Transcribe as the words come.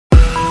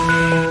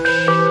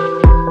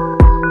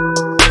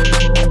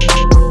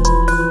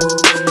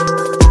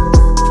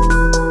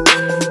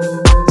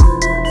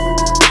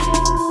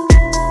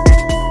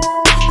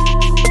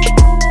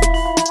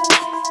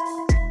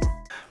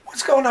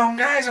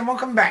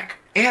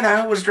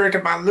Anna was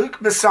directed by Luc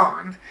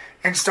Besson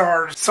and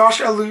stars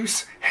Sasha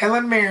Luss,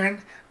 Helen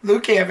Mirren,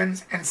 Luke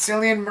Evans, and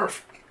Cillian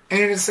Murphy.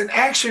 And it's an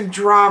action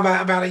drama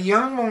about a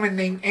young woman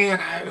named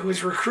Anna who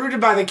is recruited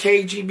by the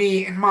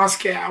KGB in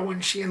Moscow when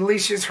she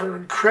unleashes her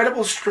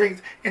incredible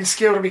strength and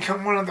skill to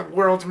become one of the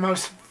world's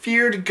most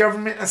feared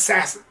government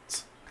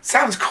assassins.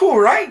 Sounds cool,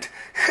 right?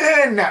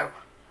 No.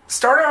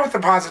 Starting out with the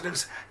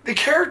positives, the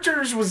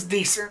characters was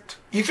decent.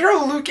 You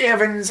throw Luke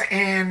Evans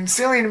and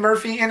Cillian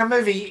Murphy in a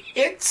movie,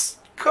 it's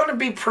gonna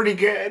be pretty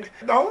good.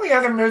 The only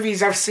other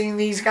movies I've seen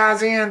these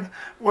guys in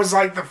was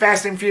like the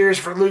Fast and Furious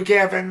for Luke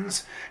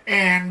Evans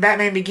and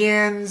Batman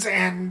Begins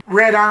and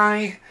Red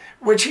Eye,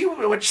 which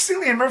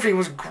Cillian Murphy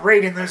was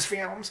great in those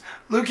films.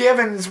 Luke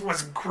Evans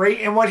was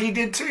great in what he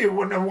did too,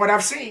 what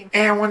I've seen.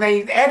 And when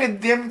they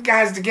added them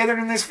guys together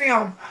in this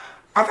film,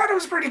 I thought it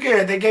was pretty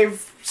good. They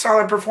gave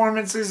solid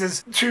performances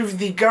as to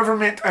the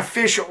government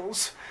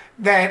officials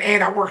that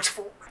Anna works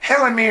for.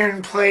 Helen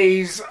Mirren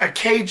plays a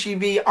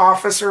KGB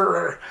officer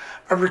or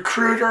a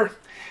recruiter,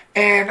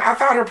 and I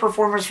thought her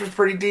performance was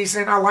pretty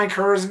decent. I like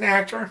her as an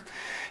actor.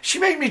 She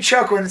made me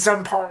chuckle in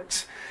some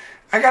parts.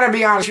 I gotta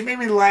be honest, she made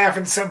me laugh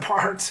in some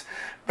parts,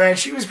 but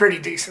she was pretty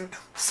decent.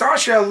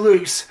 Sasha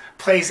Luss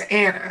plays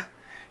Anna.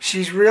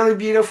 She's really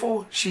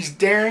beautiful, she's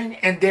daring,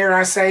 and dare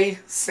I say,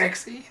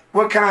 sexy.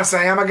 What can I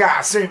say? I'm a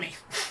guy, sue me.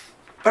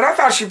 But I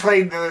thought she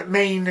played the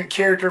main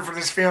character for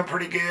this film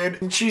pretty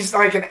good. And she's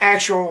like an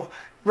actual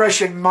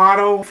Russian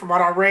model, from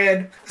what I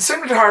read. The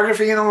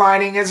cinematography and the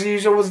lighting, as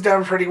usual, was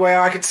done pretty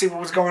well. I could see what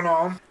was going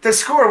on. The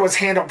score was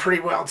handled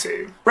pretty well,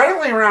 too.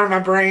 Rattling around in my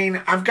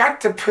brain, I've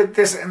got to put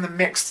this in the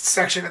mixed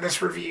section of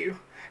this review,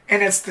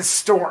 and it's the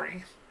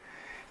story.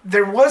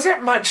 There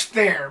wasn't much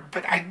there,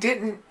 but I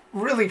didn't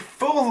really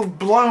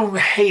full-blown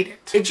hate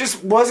it. It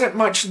just wasn't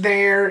much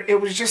there. It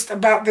was just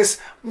about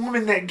this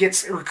woman that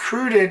gets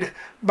recruited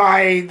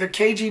by the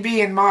KGB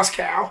in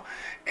Moscow,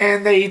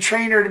 and they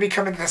train her to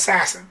become an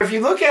assassin. If you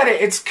look at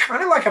it, it's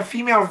kind of like a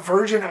female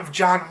version of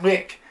John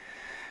Wick,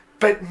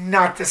 but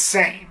not the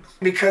same.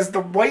 Because the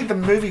way the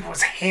movie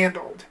was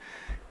handled,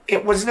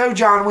 it was no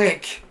John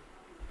Wick.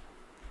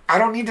 I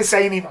don't need to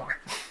say anymore.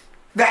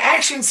 The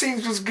action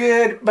scenes was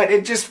good, but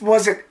it just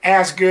wasn't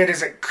as good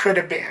as it could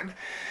have been.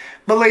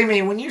 Believe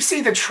me, when you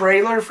see the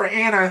trailer for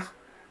Anna,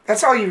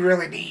 that's all you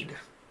really need.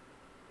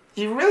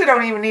 You really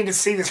don't even need to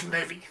see this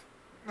movie.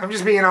 I'm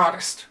just being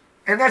honest.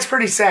 And that's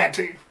pretty sad,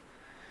 too.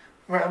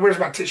 Where's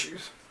my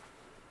tissues?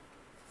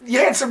 You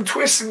had some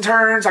twists and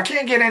turns. I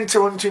can't get into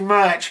them too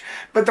much,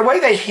 but the way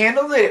they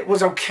handled it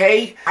was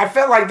okay. I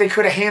felt like they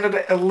could have handled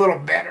it a little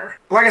better.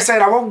 Like I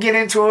said, I won't get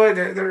into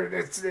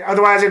it.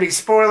 Otherwise, it'd be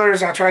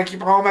spoilers. I try to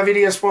keep all my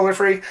videos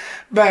spoiler-free,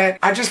 but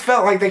I just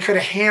felt like they could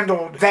have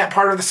handled that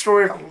part of the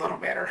story a little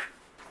better.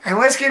 And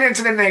let's get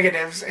into the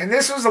negatives. And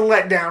this was a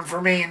letdown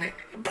for me, and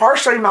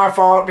partially my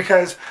fault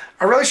because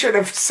I really should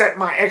have set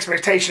my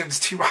expectations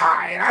too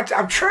high. And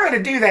I'm trying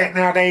to do that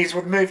nowadays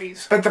with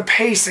movies. But the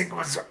pacing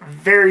was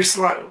very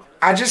slow.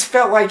 I just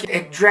felt like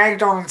it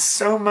dragged on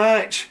so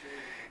much.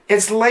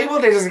 It's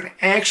labeled as an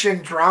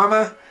action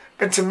drama,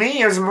 but to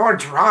me it was more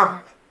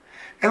drama.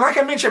 And like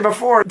I mentioned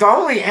before, the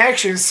only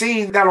action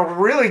scene that'll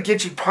really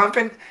get you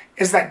pumping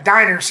is that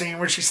diner scene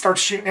where she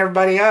starts shooting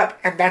everybody up,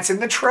 and that's in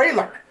the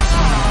trailer.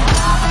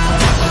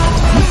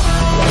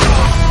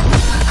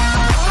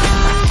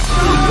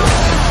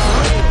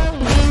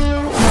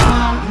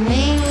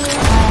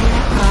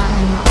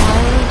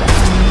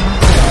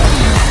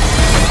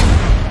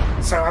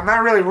 So I'm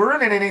not really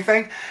ruining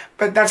anything,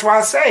 but that's why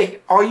I say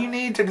all you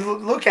need to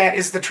look at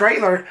is the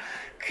trailer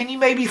and you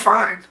may be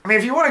fine. I mean,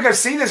 if you want to go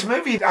see this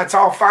movie, that's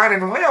all fine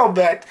and well,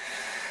 but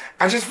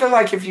I just feel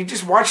like if you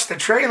just watch the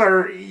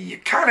trailer, you're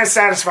kind of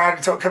satisfied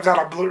until it comes out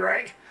on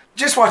Blu-ray.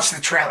 Just watch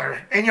the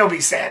trailer and you'll be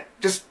set.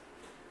 Just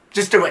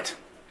do it.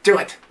 Do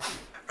it.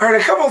 All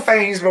right, a couple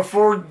things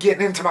before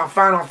getting into my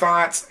final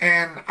thoughts,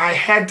 and I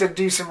had to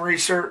do some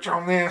research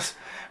on this,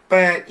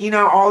 but you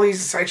know, all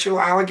these sexual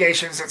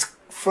allegations that's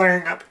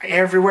flaring up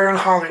everywhere in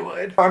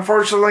Hollywood.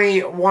 Unfortunately,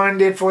 one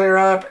did flare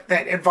up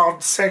that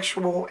involved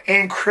sexual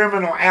and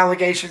criminal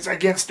allegations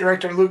against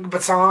director Luc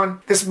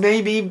Besson. This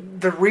may be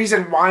the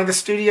reason why the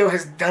studio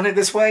has done it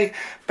this way,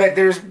 but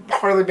there's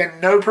hardly been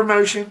no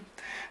promotion.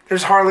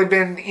 There's hardly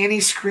been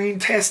any screen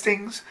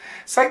testings.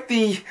 It's like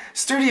the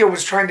studio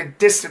was trying to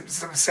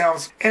distance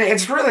themselves. And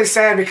it's really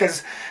sad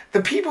because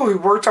the people who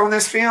worked on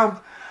this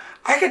film,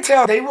 I could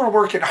tell they were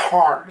working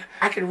hard.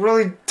 I could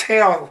really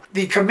tell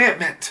the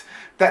commitment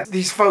that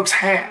these folks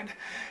had.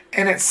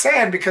 And it's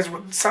sad because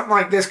when something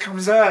like this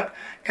comes up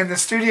and the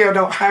studio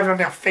don't have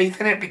enough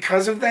faith in it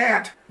because of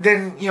that,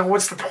 then, you know,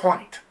 what's the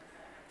point?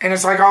 And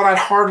it's like all that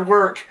hard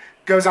work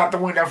goes out the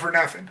window for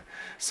nothing.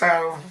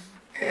 So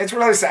it's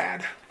really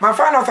sad. My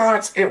final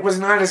thoughts, it was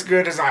not as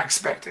good as I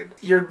expected.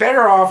 You're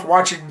better off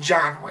watching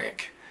John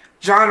Wick.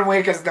 John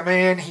Wick is the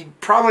man. He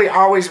probably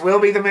always will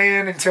be the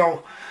man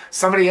until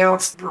somebody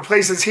else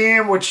replaces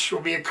him, which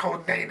will be a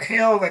cold day in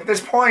hell at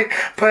this point.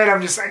 But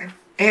I'm just saying.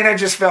 Anna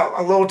just felt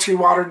a little too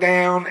watered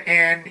down,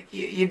 and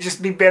you'd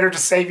just be better to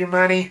save your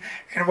money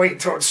and wait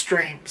until it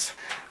streams.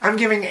 I'm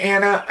giving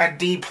Anna a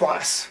D+.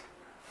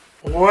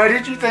 What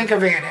did you think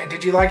of Anna?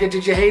 Did you like it?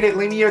 Did you hate it?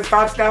 Leave me your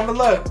thoughts down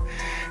below.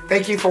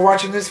 Thank you for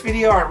watching this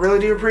video. I really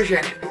do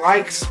appreciate it.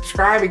 Like,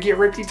 subscribe, and get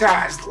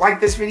riptized.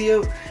 Like this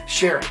video,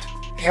 share it.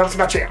 It helps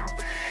my channel.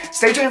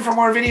 Stay tuned for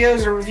more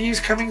videos and reviews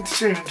coming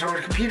soon to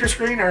a computer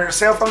screen or a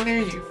cell phone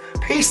near you.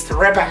 Peace, the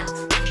rep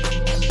out.